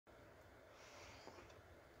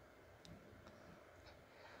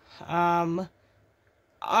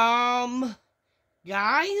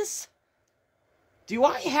Guys? Do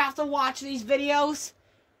I have to watch these videos?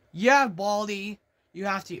 Yeah, Baldi, you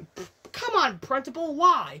have to. Come on, Principal,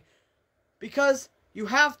 why? Because you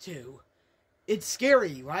have to. It's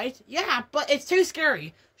scary, right? Yeah, but it's too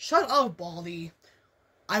scary. Shut up, Baldi.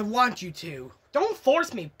 I want you to. Don't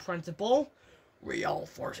force me, Principal. We all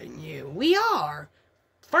forcing you. We are.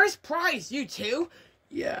 First prize, you two.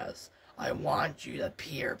 Yes, I want you to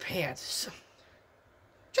pee your pants.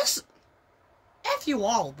 Just F you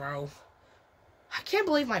all, bro. I can't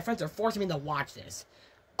believe my friends are forcing me to watch this.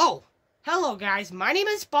 Oh, hello guys, my name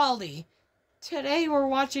is Baldi. Today we're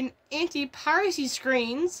watching anti-piracy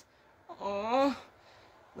screens. Aww.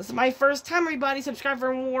 This is my first time, everybody. Subscribe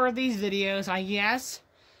for more of these videos, I guess.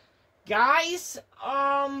 Guys,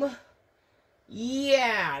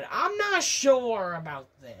 yeah, I'm not sure about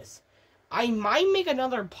this. I might make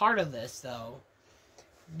another part of this, though.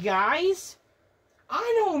 Guys,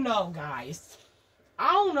 I don't know, guys.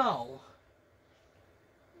 I don't know.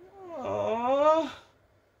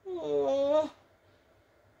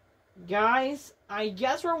 Guys, I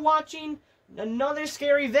guess we're watching another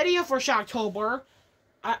scary video for Shocktober.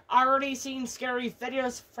 I already seen scary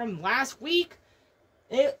videos from last week.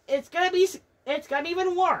 It's gonna be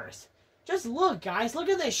even worse. Just look, guys, look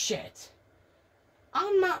at this shit. I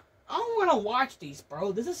don't wanna watch these,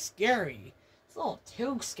 bro. This is scary. It's a little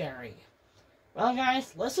too scary. Well,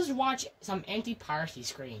 guys, let's just watch some anti-piracy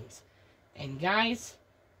screens. And guys,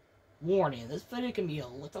 warning, this video can be a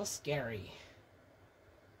little scary.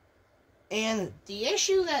 And the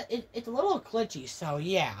issue that it's a little glitchy, so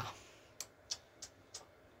yeah.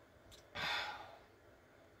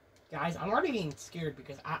 Guys, I'm already getting scared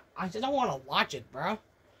because I just don't want to watch it, bro.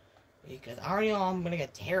 Because I already know I'm gonna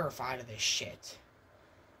get terrified of this shit.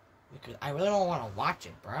 Because I really don't want to watch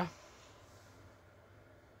it, bro.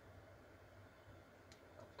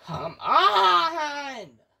 Come on!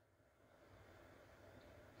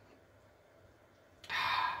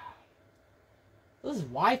 This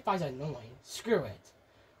Wi-Fi's annoying. Screw it.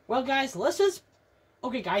 Well, guys, let's just...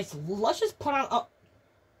 Okay, guys, let's just put on...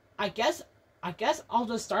 I guess I'll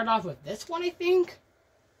just start off with this one, I think.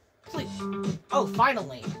 Please. Oh,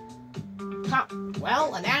 finally.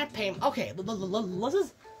 Well, an ad payment. Okay,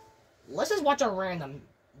 let's just watch a random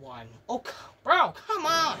one. Oh, bro, come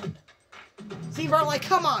on. See, bro, like,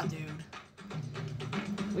 come on, dude.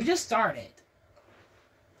 We just started.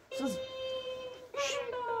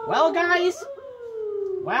 Well, guys.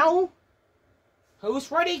 Well,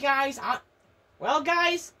 who's ready, guys? Well,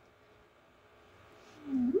 guys.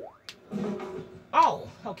 Oh,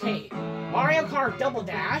 okay. Mario Kart Double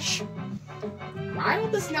Dash. I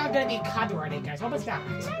hope this is not gonna be copyrighted, guys. Hope it's not.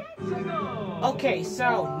 Okay,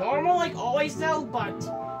 so normal like always though, but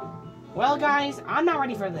well, guys, I'm not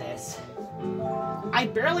ready for this. I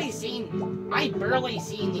barely seen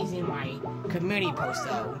these in my community post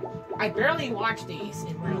though. I barely watch these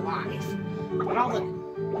in real life,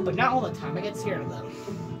 but not all the time. I get scared of them.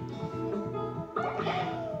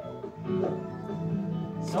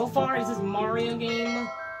 So far, this is Mario game.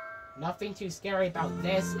 Nothing too scary about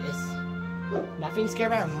this. Nothing scary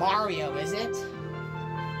about Mario, is it?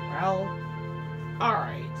 Well,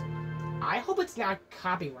 alright. I hope it's not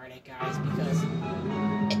copyrighted, guys, because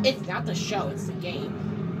it's not the show, it's the game.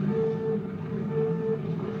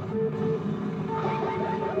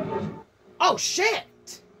 Oh,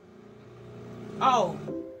 shit! Oh,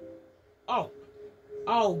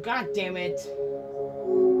 god damn it.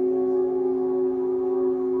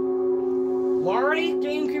 Already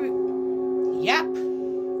getting creepy. Yep.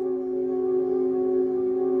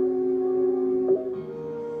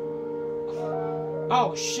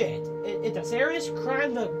 Oh shit. It's a serious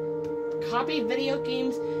crime to copy video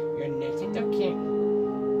games. You're Nintendo King.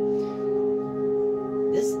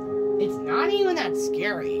 It's not even that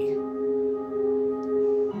scary.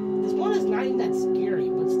 This one is not even that scary,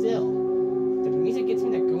 but still. The music gets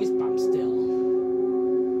me the goosebumps still.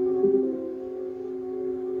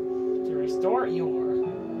 Restore your...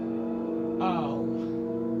 Oh.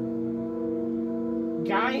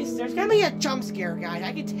 Guys, there's gonna be a jump scare, guys.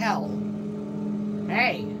 I can tell.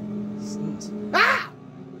 Hey. Ah!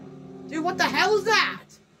 Dude, what the hell is that?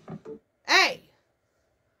 Hey.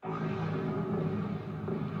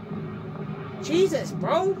 Jesus,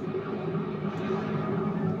 bro.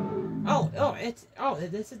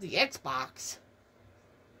 This is the Xbox.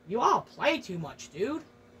 You all play too much, dude.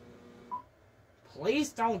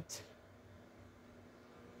 Please don't.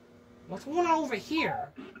 What's going on over here?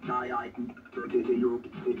 The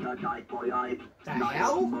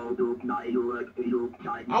hell?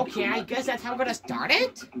 Okay, I guess that's how I'm gonna start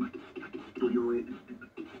it?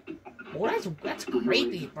 Oh, that's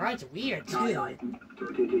creepy, bro. It's weird too.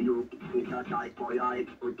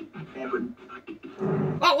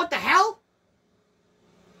 Oh, what the hell?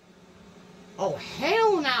 Oh,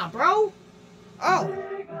 hell nah, bro.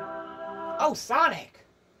 Oh, Sonic.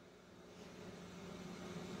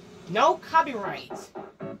 No copyright.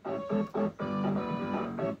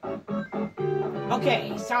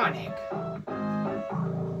 Okay, Sonic.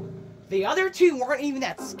 The other two weren't even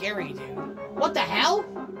that scary, dude. What the hell?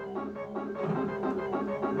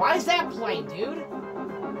 Why is that playing, dude?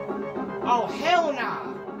 Oh, hell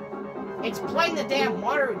nah. It's playing the damn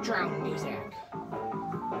water drown music.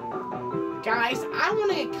 Guys, I don't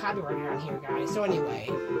want to get copyrighted on here, guys. So anyway.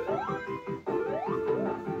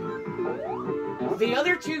 The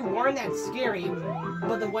other two weren't that scary,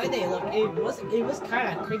 but the way they look, it was kind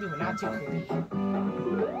of creepy, but not too creepy.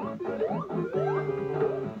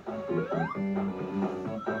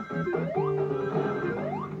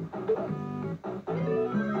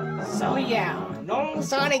 So yeah, normal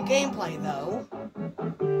Sonic gameplay though.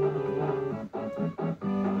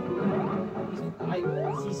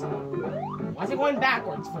 Why is he going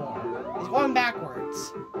backwards for? He's going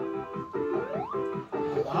backwards.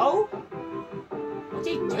 Hello? What's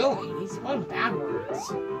he doing? He's going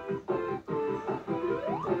backwards.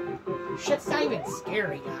 Shit's not even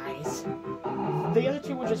scary, guys. The other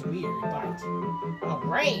two were just weird, but... A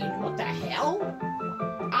rain? What the hell?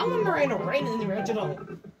 I remember in a rain in the original...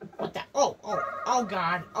 What the... Oh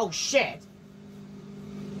god. Oh shit.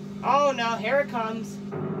 Oh no, here it comes.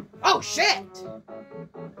 Oh shit!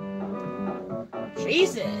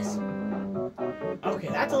 Jesus. Okay,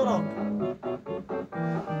 that's a little...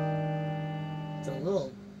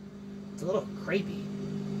 It's a little creepy.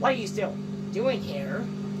 What are you still doing here?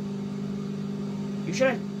 You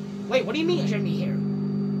shouldn't... Wait, what do you mean I shouldn't be here?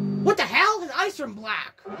 What the hell? His eyes turn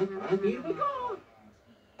black. Here we go.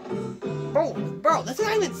 Bro, that's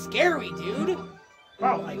not even scary, dude.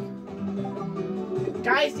 Bro, like...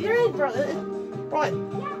 Guys, bro,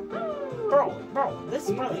 this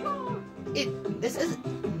is probably...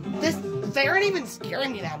 They aren't even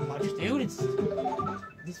scaring me that much, dude.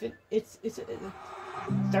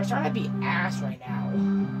 They're trying to be ass right now.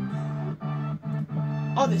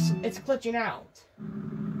 Oh, it's glitching out.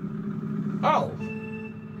 Oh.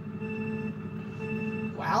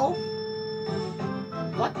 Well,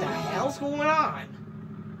 what the hell's going on?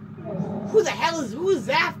 Who is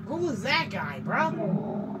that guy, bro?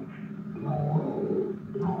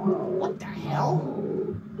 What the hell?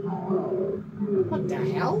 What the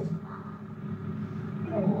hell?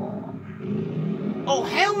 Oh,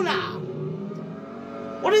 hell no!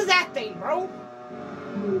 What is that thing, bro?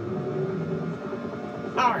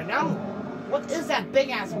 Alright, now, what is that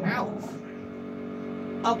big-ass mouth?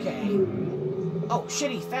 Okay. Oh,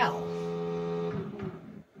 shit, he fell.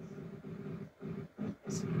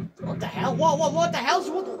 What the hell? Whoa, what the hell?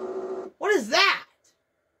 What is that?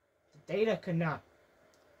 The data could not...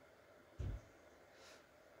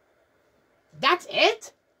 That's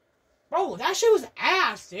it? Bro, that shit was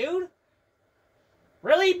ass, dude.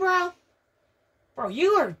 Really, bro? Bro,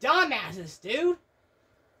 you are dumbasses, dude.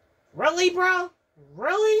 Really, bro?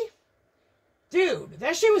 Really? Dude,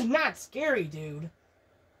 that shit was not scary, dude.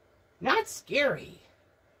 Not scary.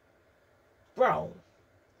 Bro.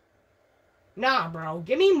 Nah, bro.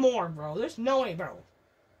 Give me more, bro. There's no way, bro.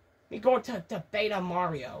 Let me go to Beta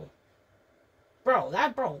Mario. Bro,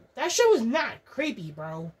 that shit was not creepy,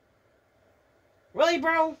 bro. Really,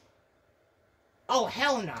 bro? Oh,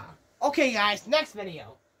 hell nah. Okay, guys, next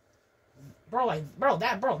video. Bro,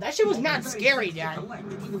 that shit was not scary, Dad.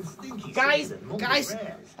 Guys,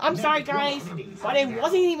 I'm sorry, guys, but it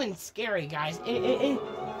wasn't even scary, guys.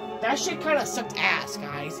 That shit kind of sucked ass,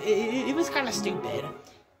 guys. It was kind of stupid.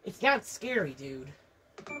 It's not scary, dude.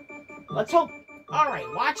 Let's hope. All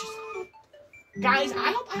right, watch, guys.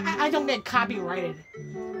 I hope I don't get copyrighted.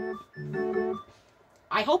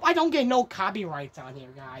 I hope I don't get no copyrights on here,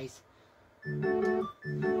 guys.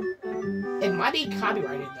 It might be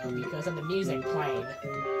copyrighted, though, because of the music playing.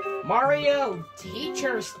 Mario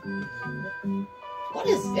Teachers... What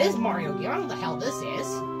is this Mario game? I don't know what the hell this is.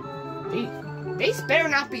 These better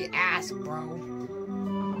not be ass, bro.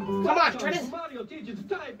 Come on, try this. Mario teaches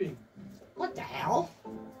typing. What the hell?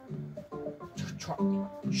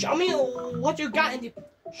 Show me what you got in the...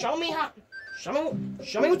 Show me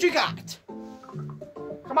what you got.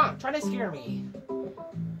 Come on, try to scare me.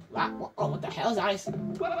 Oh, what the hell is ice?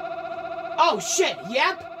 Oh shit!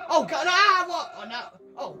 Yep. Oh god! Ah! What? Oh no!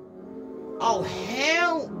 Oh! Oh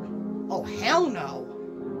hell! Oh hell no!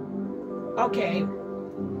 Okay,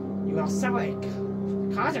 you got separate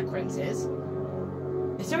consequences.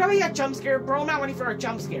 Is there gonna be a jump scare, bro? I'm not ready for a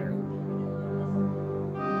jump scare.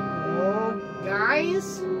 Oh,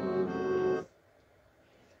 guys?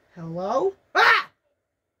 Hello? Ah!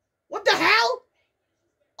 What the hell?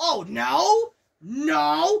 Oh, no!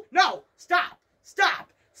 No! No! Stop!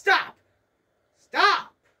 Stop! Stop!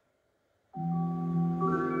 Stop!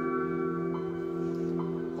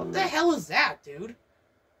 What the hell is that, dude?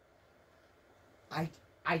 I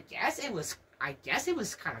guess it was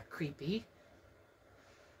kind of creepy.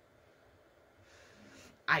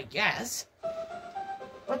 I guess.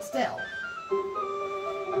 But still.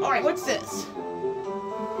 Alright, what's this?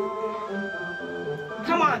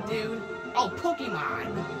 Come on, dude. Oh,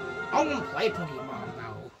 Pokemon. I don't want to play Pokemon,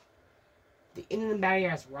 though. The internet barrier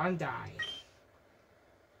has run die.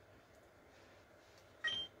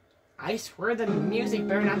 I swear the music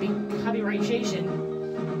better not be copyrightation.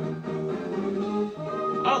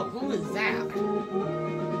 Oh, who is that?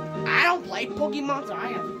 I don't play Pokemon, so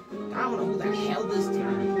I don't know who the hell this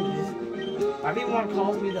guy is. Everyone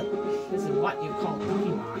calls me this is what you call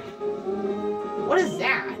Pokemon. What is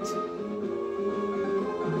that?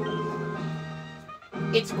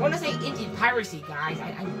 It's going to say Indie Piracy, guys.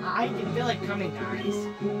 I can feel it coming, guys.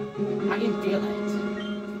 I can feel it.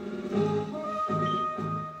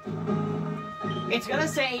 It's going to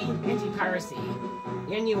say Indie Piracy.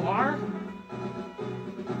 And you are?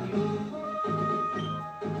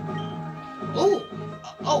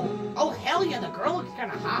 Oh, hell yeah, the girl looks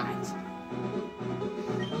kind of hot.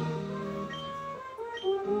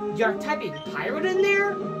 You're typing pirate in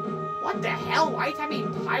there? What the hell? Why are you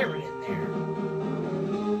typing pirate in there?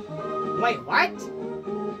 Wait, what?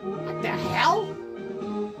 What the hell?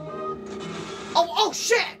 Oh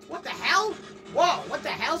shit! What the hell? Whoa, what the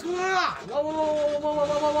hell's going on?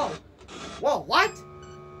 Whoa. Whoa, what?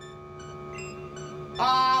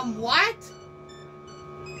 What?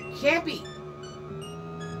 Can't be.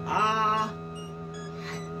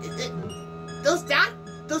 Does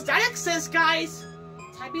that exist, guys?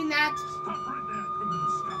 Typing that.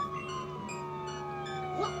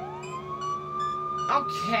 What?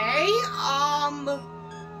 Okay,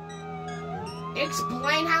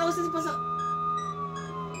 explain how is this supposed to...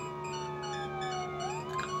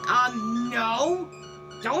 no.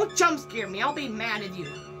 Don't jump scare me, I'll be mad at you.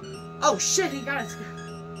 Oh shit, he got it.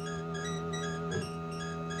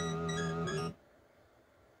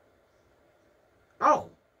 Oh.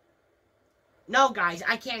 No, guys,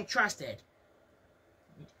 I can't trust it.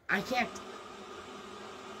 I can't...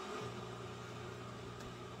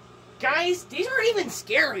 Guys, these aren't even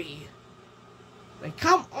scary. Like,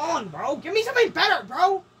 come on, bro. Give me something better,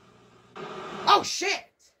 bro. Oh,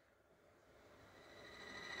 shit.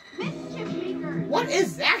 What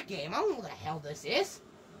is that game? I don't know what the hell this is.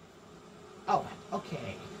 Oh,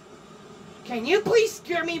 okay. Can you please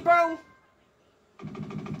scare me, bro?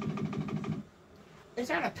 It's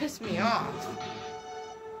trying to piss me off.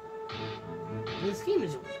 This game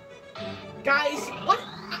is... Guys, what...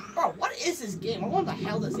 Bro, what is this game? I don't know what the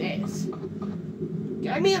hell this is.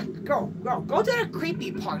 Get me a... Go to the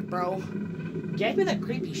creepy part, bro. Get me the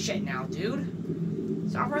creepy shit now, dude.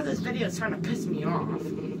 Stop for this video is trying to piss me off.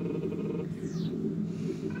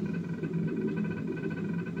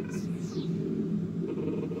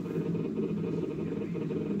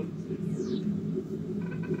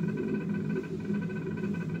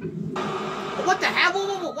 What the hell?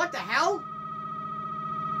 Whoa, what the hell?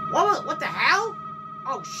 What the hell?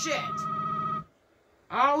 Oh shit.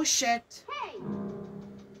 Oh shit.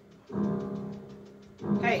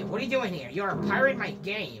 Hey, what are you doing here? You're a pirate in my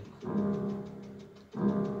game.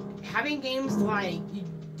 Having games like,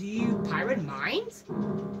 do you pirate mines?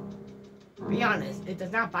 Be honest, it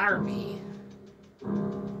does not bother me.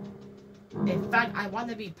 In fact, I want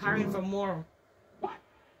to be pirating for more. But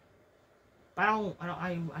I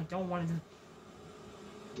don't want to.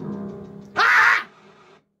 Ah!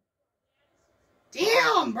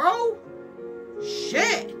 Damn, bro!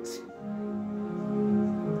 Shit!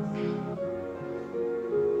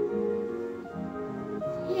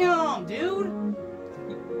 Damn, dude!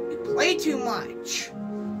 You play too much.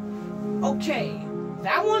 Okay,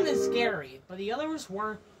 that one is scary, but the others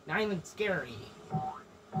were not even scary.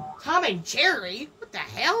 Tom and Jerry? What the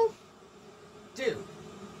hell? Dude.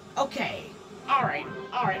 Okay. Alright.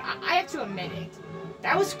 I have to admit it.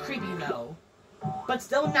 That was creepy, though. But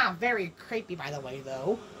still not very creepy, by the way,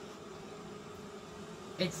 though.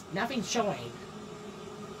 It's nothing showing.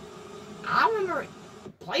 I remember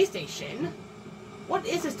PlayStation. What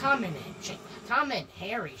is this Tom and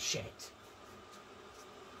Harry shit?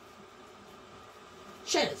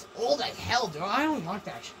 Shit is old as hell, dude. I don't want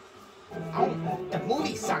that shit. Oh, the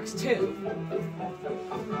movie sucks, too.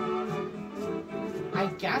 I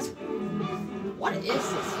guess... What is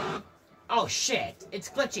this? Oh, shit. It's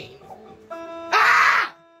glitching.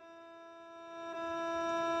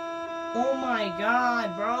 my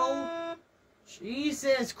god, bro.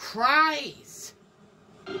 Jesus Christ.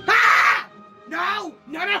 Ah! No!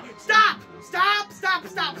 No, no! Stop! Stop! Stop!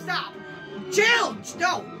 Stop! Stop! Chill!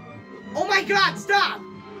 No! Oh my god, stop!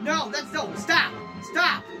 No, that's no, stop!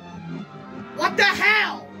 Stop! What the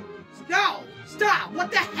hell? No! Stop!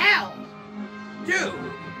 What the hell? Dude!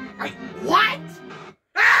 What?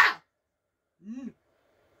 Ah!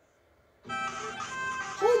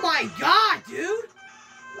 Oh my god, dude!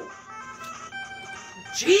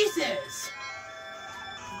 Jesus!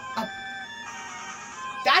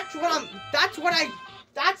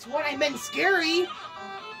 That's what I meant scary.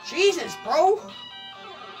 Jesus, bro.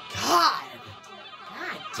 God.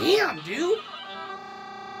 God damn, dude.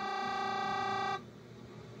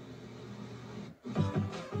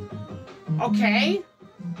 Okay.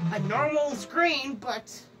 A normal screen,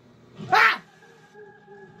 but... Ah!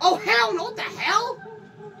 Oh, hell no. What the hell?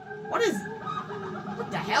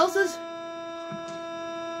 What the hell is this?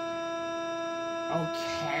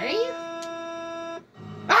 Okay.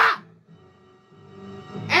 Ah!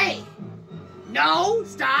 Hey! No!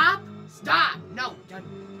 Stop! Stop! No!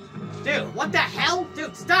 Dude, what the hell?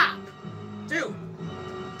 Dude, stop! Dude!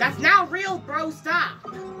 That's not real, bro! Stop!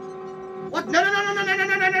 What? No, no, no, no, no, no,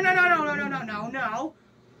 no, no, no, no, no, no, no, no, no, no, no!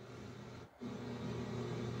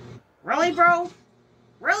 Really, bro?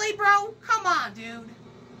 Really, bro? Come on, dude!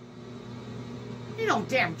 You don't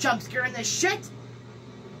damn jump scare in this shit!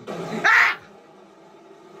 Ah!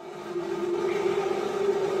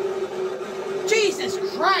 Jesus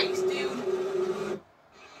Christ, dude!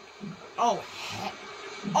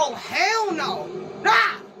 Oh hell no!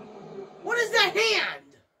 Ah! What is that hand?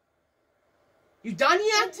 You done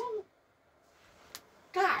yet?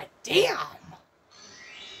 God damn!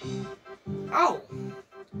 Oh,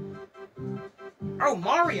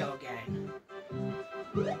 Mario again.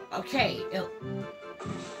 Okay,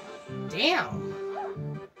 damn.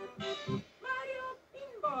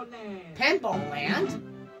 Pinball Land.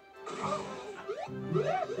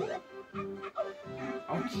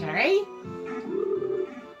 Okay.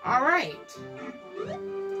 Alright.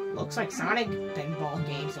 Looks like Sonic pinball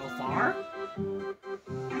game so far.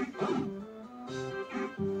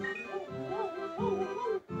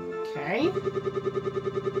 Okay.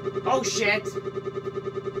 Oh shit.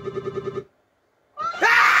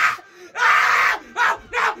 Ah! Ah! Oh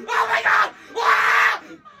no! Oh my god! Ah!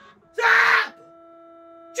 Stop!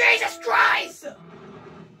 Jesus Christ!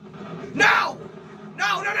 No!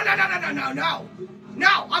 No, no, no, no, no, no, no, no, no!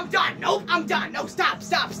 No, I'm done! Nope, I'm done! No, stop,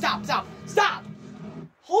 stop, stop, stop, stop!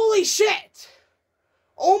 Holy shit!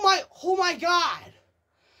 Oh my god!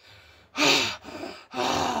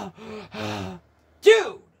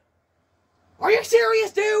 Dude! Are you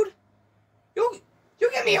serious, dude? You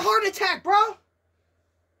give me a heart attack, bro!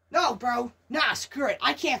 No, bro. Nah, screw it.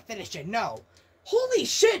 I can't finish it, no. Holy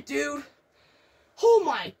shit, dude! Oh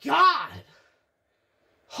my god!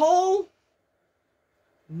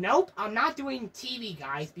 Nope, I'm not doing TV,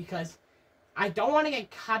 guys, because I don't want to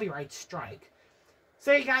get copyright strike.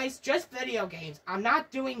 So, you guys, just video games. I'm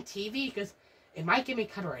not doing TV because it might get me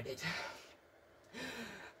copyrighted.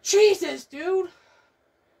 Jesus, dude!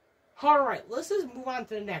 Alright, let's just move on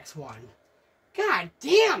to the next one. God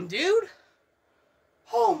damn, dude!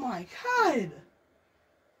 Oh my god!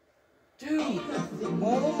 Dude!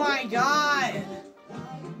 Oh my god!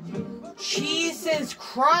 Jesus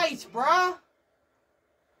Christ, bruh!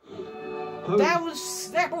 That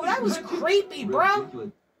was creepy,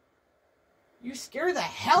 bro. You scared the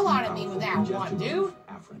hell out of me with that one, dude.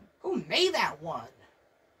 Who made that one?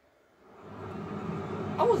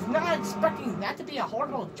 I was not expecting that to be a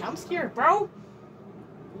horrible jump scare, bro.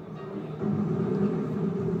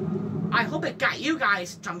 I hope it got you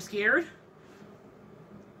guys jump scared.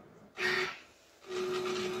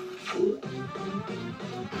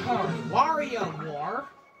 Alright, Wario War.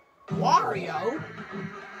 Wario?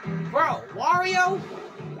 Bro, Wario?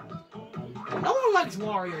 No one likes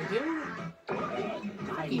Wario, dude.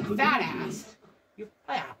 Fucking fat ass. You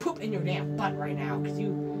poop in your damn butt right now, because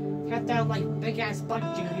you got that, like, big-ass butt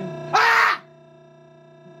you. Ah!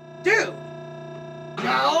 Dude!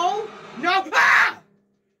 No! No! Ah!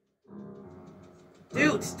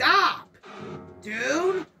 Dude, stop!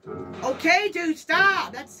 Dude! Okay, dude,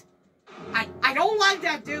 stop! That's... I don't like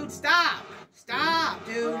that, dude. Stop! Stop,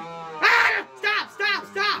 dude. Ah! Stop! Stop!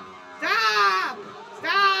 Stop! Stop!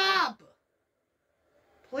 Stop!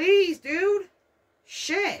 Please, dude.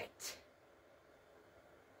 Shit.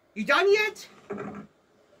 You done yet?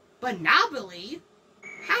 Monopoly?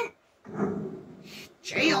 How?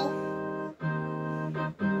 Jail?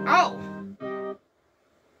 Oh.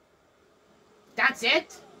 That's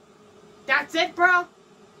it? That's it, bro?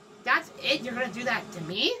 That's it? you're gonna do that to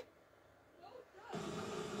me?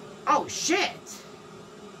 Oh, shit!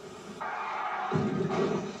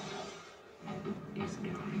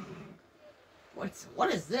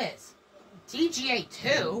 What is this? TGA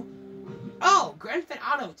 2? Oh, Grand Theft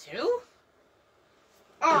Auto 2?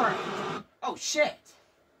 Alright. Oh, shit.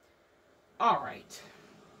 Alright.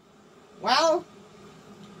 Well...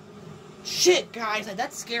 Shit, guys,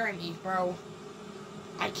 that's scaring me, bro.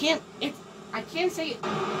 I can't say it.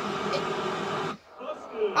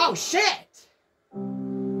 Oh, shit!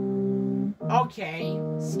 Okay,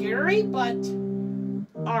 scary, but...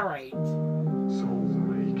 Alright.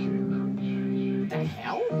 The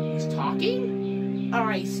hell? He's talking?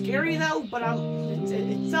 Alright, scary though, but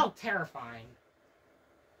it's so terrifying.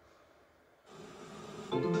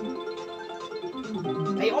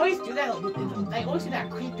 They always do that. They always do that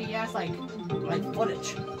creepy ass like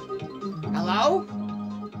footage. Hello?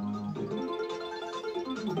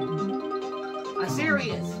 I'm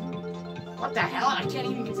serious. What the hell? I can't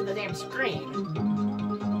even get to the damn screen.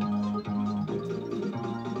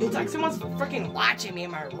 It's like someone's freaking watching me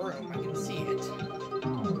in my room. I can see it.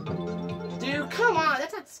 Dude, come on.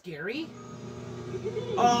 That's not scary.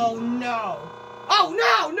 Oh no. Oh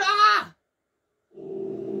no! No!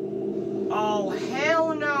 Oh,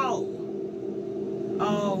 hell no!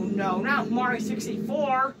 Oh no, not Mario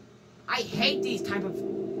 64! I hate these type of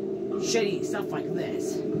shitty stuff like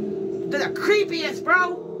this. They're the creepiest,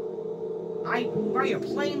 bro! Bro, you're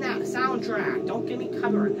playing that soundtrack. Don't get me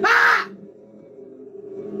covered. Ah!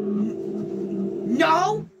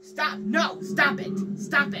 No! Stop! No! Stop it!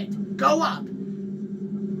 Stop it! Go up!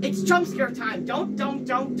 It's jump scare time. Don't.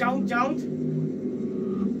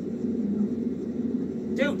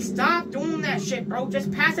 Dude, stop doing that shit, bro.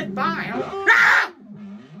 Just pass it by. Ah!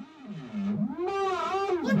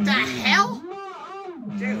 What the hell?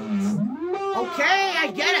 Dude. Okay,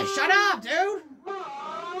 I get it. Shut up, dude.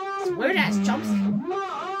 It's weird ass jumps.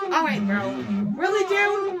 Alright, bro. Really,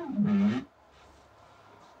 dude?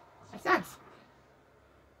 That's not...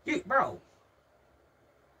 Dude, bro.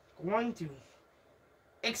 Going to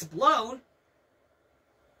explode?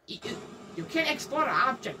 You can't explode an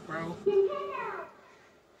object, bro.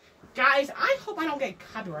 Guys, I hope I don't get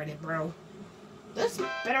copyrighted, bro. This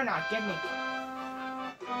better not get me.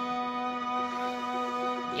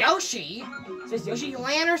 Yoshi? Is this Yoshi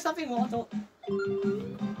Land or something? Well, don't...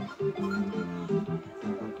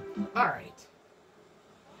 Alright.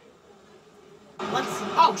 Let's...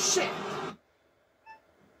 Oh, shit!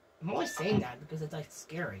 I'm only saying that because it's, like,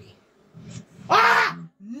 scary. Ah!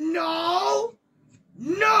 No!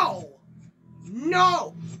 No!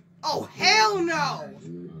 No! Oh, hell no!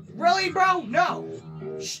 Really, bro? No.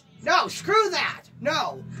 No, screw that.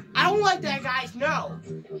 No. I don't like that, guys. No.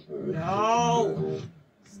 No.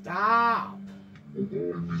 Stop.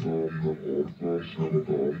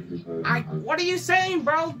 What are you saying,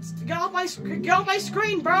 bro? Get off my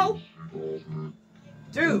screen, bro.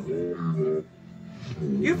 Dude.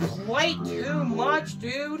 You play too much,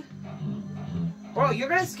 dude. Bro, you're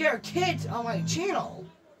gonna scare kids on my channel.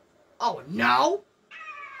 Oh, no.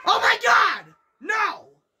 Oh, my God. No.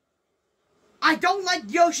 I don't like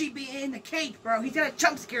Yoshi being in the cage, bro. He's gonna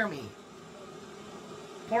jump scare me.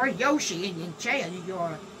 Poor Yoshi in jail,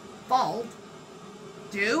 your fault.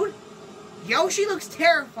 Dude, Yoshi looks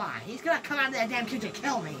terrifying. He's gonna come out of that damn cage and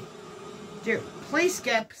kill me. Dude, please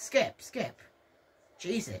skip.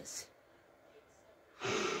 Jesus.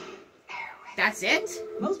 That's it?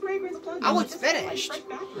 Most fragrance plugins I was finished.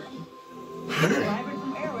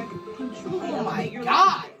 Oh my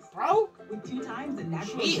God, bro. With 2 times the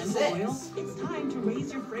natural Jesus. oil, it's time to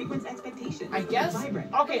raise your fragrance expectations. I guess.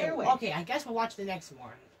 Okay, I guess we'll watch the next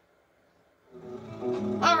one.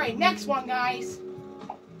 Alright, next one, guys.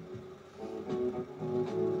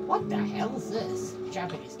 What the hell is this?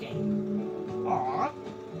 Japanese game. Aww.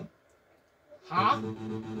 Huh?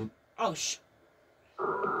 Oh,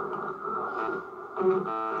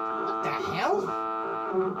 what the hell?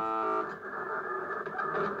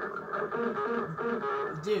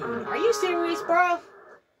 Dude, are you serious, bro?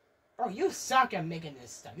 Bro, you suck at making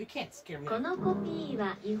this stuff. You can't scare me. No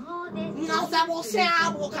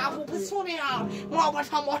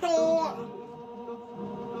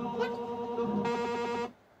What?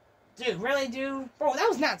 Dude, really, dude? Bro, that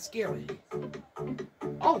was not scary.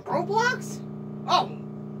 Oh, Roblox? Oh.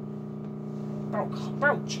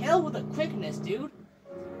 Bro, chill with the quickness, dude.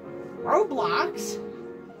 Roblox?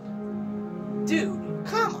 Dude,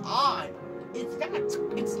 come on.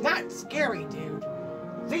 It's not scary, dude.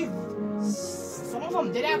 Some of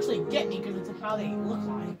them did actually get me because it's how they look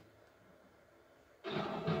like.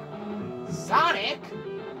 Sonic?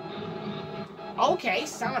 Okay,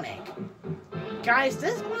 Sonic. Guys,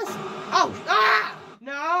 this was... Oh, ah!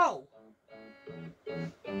 No!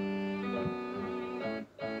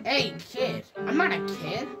 Hey, kid. I'm not a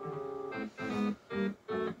kid.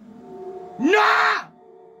 No!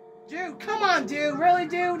 Dude, come on, dude. Really,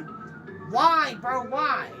 dude? Why, bro?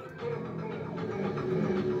 Why?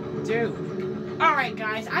 Dude. Alright,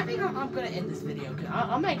 guys. I think I'm gonna end this video.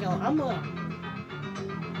 I'm gonna...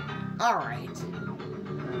 Alright.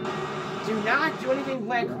 Do not do anything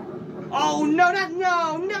like... Oh, no,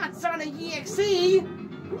 not Sonic EXE!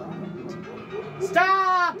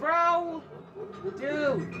 Stop, bro!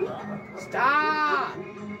 Dude! Stop!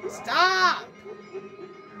 Stop!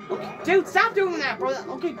 Okay, dude, stop doing that, bro!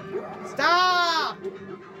 Okay, stop!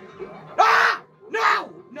 Ah!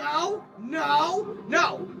 No! No! No!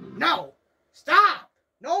 No! No! Stop!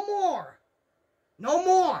 No more! No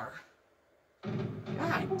more!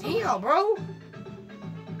 God damn, bro!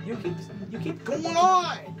 You keep going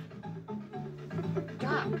on!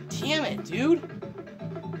 God damn it, dude!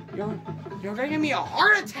 You're gonna give me a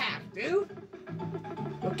heart attack, dude!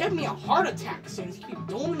 You'll give me a heart attack as soon as you keep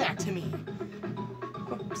doing that to me.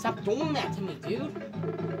 Stop doing that to me, dude.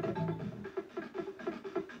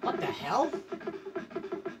 What the hell?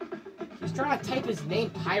 He's trying to type his name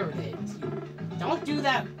pirated. Don't do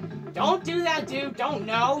that. Don't do that, dude. Don't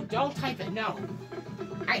type it, no.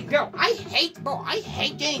 I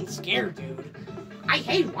hate getting scared, dude. I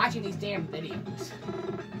hate watching these damn videos.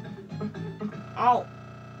 Oh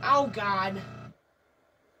God.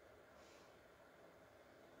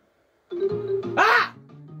 Ah!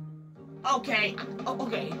 Okay,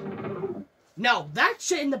 okay. No, that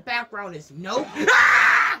shit in the background is nope.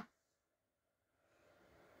 Ah!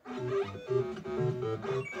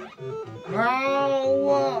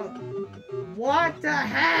 Bro, what the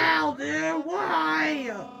hell, dude? Why?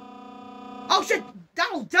 Oh shit,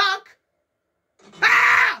 Donald Duck!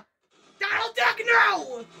 Ah! Donald Duck,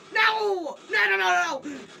 no! No!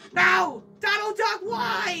 No! Donald Duck,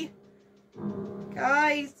 why?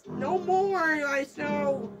 Guys, no more, guys,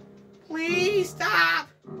 no. Please stop!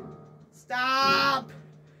 Stop!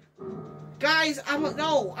 Guys, I'm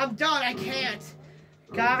done, I can't.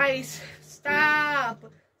 Guys, stop!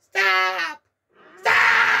 Stop!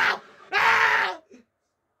 Stop! Ah!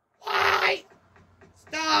 Why?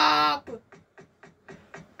 Stop!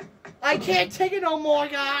 I can't take it no more,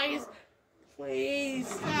 guys! Please,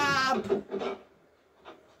 stop!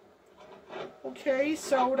 Okay,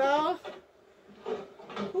 Soda.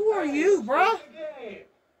 Who are you, bruh?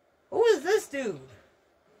 Who is this dude?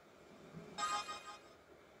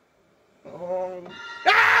 Oh.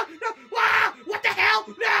 Ah! No! Ah! What the hell?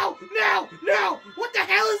 No! No! No! What the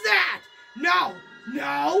hell is that? No!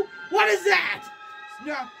 No! What is that?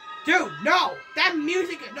 No! Dude, no! That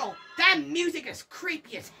music is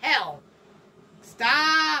creepy as hell!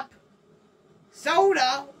 Stop!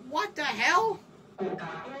 Soda? What the hell?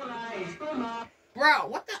 Bro,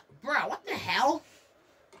 what the hell?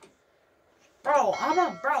 Bro,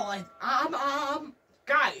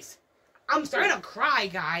 guys, I'm starting to cry,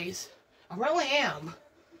 guys. I really am.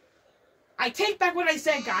 I take back what I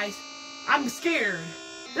said, guys. I'm scared.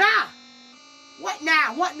 Ah! What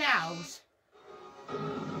now? What now?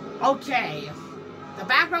 Okay. The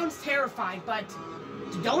background's terrifying, but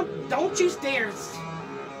don't you dare.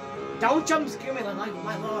 Don't jump scare me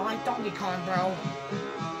like Donkey Kong, bro.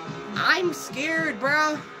 I'm scared,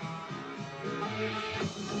 bro.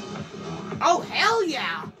 Oh, hell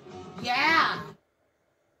yeah! Yeah!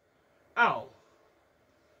 Oh.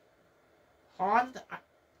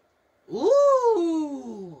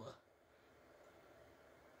 Ooh!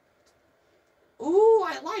 Ooh,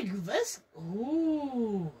 I like this.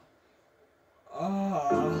 Ooh.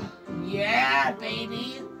 Oh, yeah,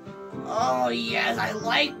 baby. Oh, yes, I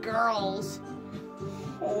like girls.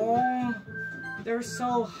 Oh, they're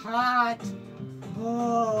so hot.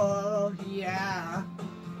 Oh, yeah.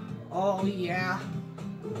 Oh, yeah.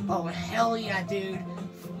 Oh, hell yeah, dude.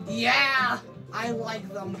 Yeah, I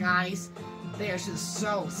like them, guys. They're just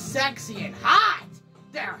so sexy and hot.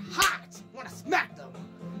 They're hot. I want to smack them.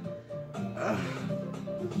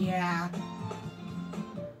 Yeah.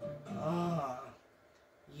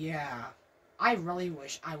 Yeah. I really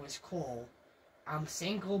wish I was cool. I'm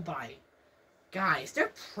single, but guys,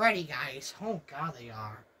 they're pretty, guys. Oh, God, they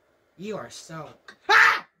are. You are so...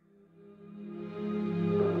 Ah!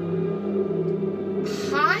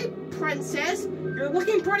 Hi, princess. You're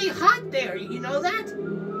looking pretty hot there. You know that?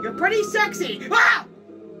 You're pretty sexy. Ah!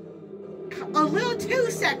 A little too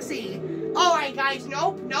sexy. Alright, guys.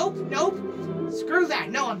 Nope. Screw that.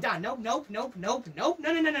 No, I'm done. Nope. No.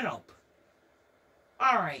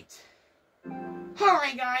 Alright.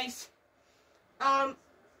 Alright, guys. I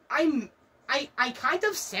kind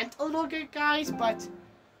of sent a little bit, guys, but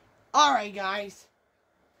alright, guys.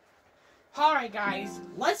 Alright, guys.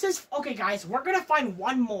 Okay, guys, we're gonna find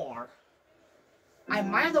one more. I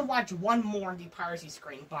might have to watch one more on the piracy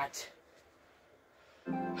screen, but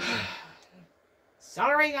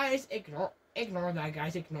sorry, guys. Ignore that,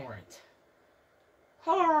 guys. Ignore it.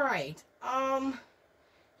 Alright,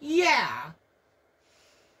 yeah.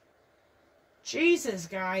 Jesus,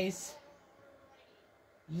 guys.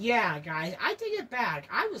 Yeah, guys, I take it back.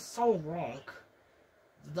 I was so wrong.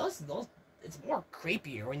 It's more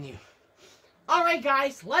creepier when you... Alright,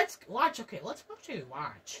 guys, let's watch. Okay, let's actually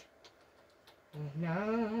watch.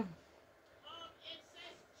 No.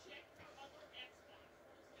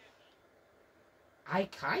 I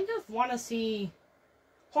kind of want to see...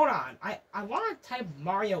 Hold on, I want to type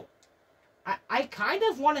Mario... I kind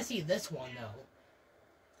of want to see this one, though.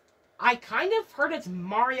 I kind of heard it's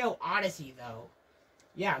Mario Odyssey, though.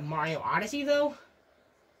 Yeah, Mario Odyssey, though.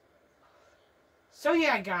 So,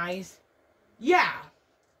 yeah, guys. Yeah,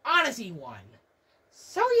 Odyssey 1.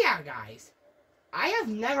 So, yeah, guys. I have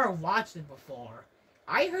never watched it before.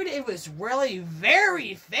 I heard it was really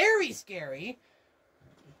very, very scary.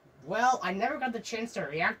 Well, I never got the chance to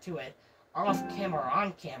react to it off camera or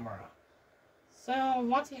on camera. So, I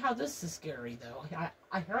want to see how this is scary, though.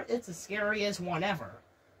 I heard it's the scariest one ever.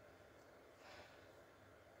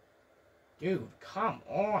 Dude, come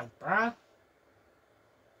on, bruh.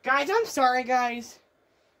 Guys, I'm sorry, guys.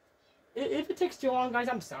 If it takes too long, guys,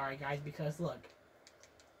 I'm sorry, guys, because, look.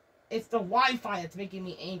 It's the Wi-Fi that's making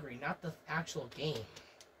me angry, not the actual game.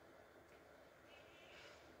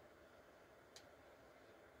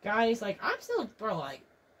 Guys, like, I'm still, bro, like...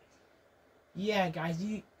 Yeah, guys,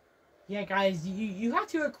 you have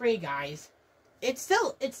to agree, guys. It's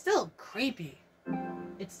still creepy.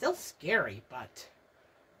 It's still scary, but...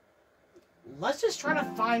 Let's just try to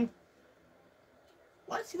find...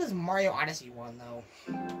 Let's see this Mario Odyssey one, though.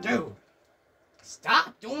 Dude.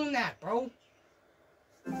 Stop doing that, bro.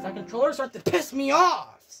 The controller starts to piss me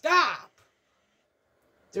off. Stop.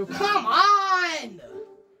 Dude, come on.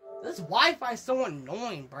 This Wi-Fi is so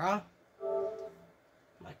annoying, bro.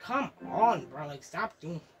 Like, come on, bro. Like, stop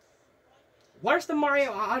doing... Where's the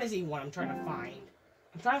Mario Odyssey one I'm trying to find?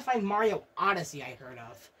 I'm trying to find Mario Odyssey I heard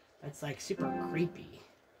of. That's, like, super creepy.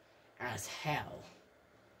 As hell.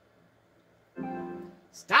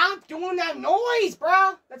 Stop doing that noise,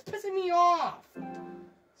 bro! That's pissing me off!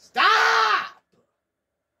 Stop!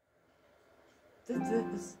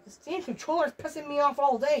 This damn controller is pissing me off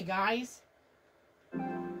all day, guys.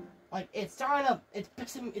 Like, it's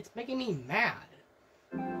making me mad.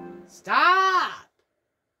 Stop!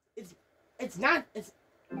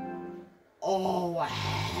 Oh,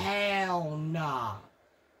 hell nah.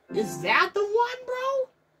 Is that the one, bro?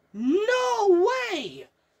 No way!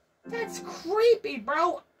 That's creepy,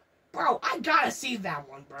 bro. Bro, I gotta see that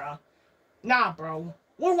one, bro. Nah, bro.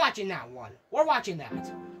 We're watching that one. We're watching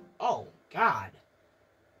that. Oh, God.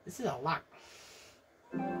 This is a lot.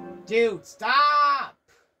 Dude, stop!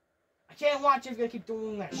 I can't watch if you're gonna keep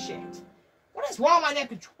doing that shit. What is wrong with my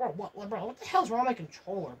controller? What, bro? What the hell's wrong with my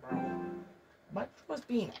controller, bro? My controller's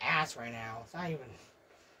being ass right now. It's not even...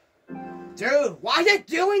 Dude, why is it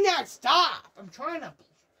doing that? Stop! I'm trying to...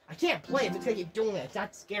 I can't play if it's gonna keep doing it. It's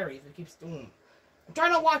not scary if it keeps doing it. I'm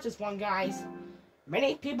trying to watch this one, guys.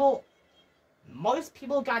 Most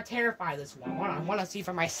people got terrified of this one. I want to see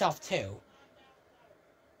for myself, too.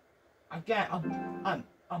 Again,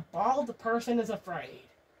 a bald person is afraid.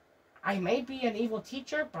 I may be an evil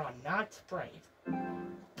teacher, but I'm not brave.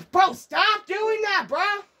 Bro, stop doing that, bro!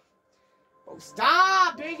 Bro,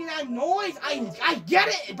 stop making that noise! I get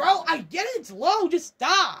it, bro! I get it, it's low, just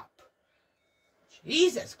stop!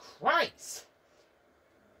 Jesus Christ!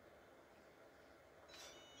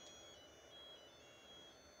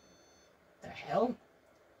 The hell?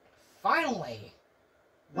 Finally!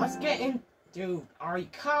 Let's get in... Dude,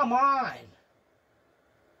 come on!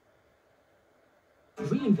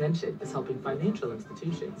 Reinvention is helping financial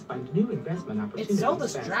institutions find new investment opportunities. It's so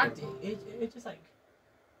distracting. It's just like...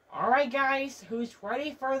 Alright, guys, who's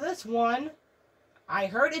ready for this one? I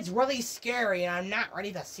heard it's really scary, and I'm not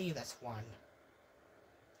ready to see this one.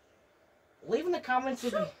 Leave in the comments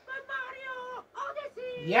if you... Super Mario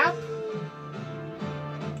Odyssey! Yep.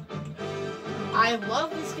 I love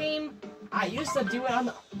this game. I used to do it on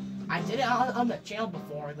the... I did it on the channel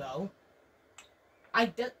before, though. I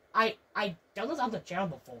done this on the channel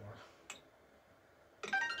before.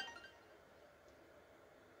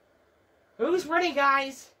 Who's ready,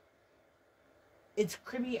 guys? It's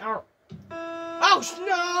creepy out. Oh,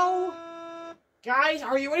 no! Guys,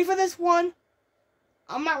 are you ready for this one?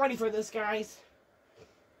 I'm not ready for this, guys.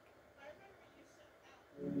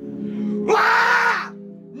 Ah!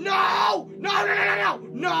 No! No, no, no, no,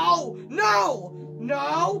 no! No!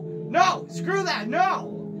 No! No! Screw that,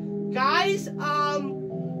 no! Guys,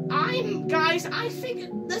 I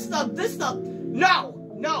think this the,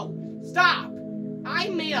 no! Stop! I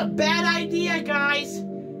made a bad idea, guys!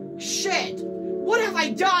 Shit! What have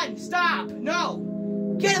I done? Stop!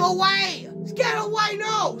 No! Get him away! Get him away!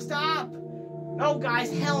 No! Stop! No,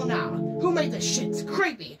 guys, hell no! Who made this shit? It's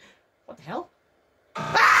creepy! What the hell?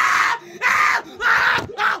 Ah! Ah! Ah!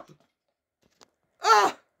 Ah!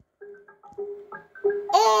 Ah!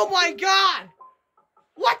 Oh my god!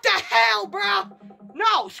 What the hell, bro?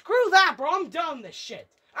 No, screw that, bro. I'm done with this shit.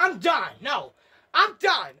 I'm done. No. I'm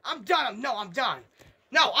done. I'm done. No, I'm done.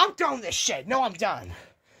 No, I'm done with this shit. No, I'm done.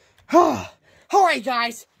 Alright,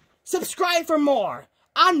 guys. Subscribe for more.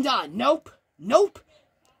 I'm done. Nope. Nope.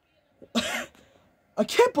 I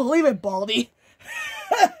can't believe it, Baldi.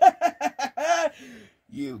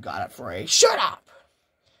 You got it free. Shut up.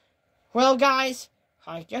 Well, guys,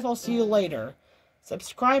 I guess I'll see you later.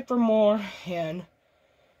 Subscribe for more, and...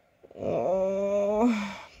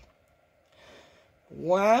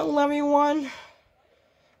 well, everyone,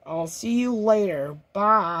 I'll see you later.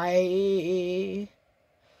 Bye.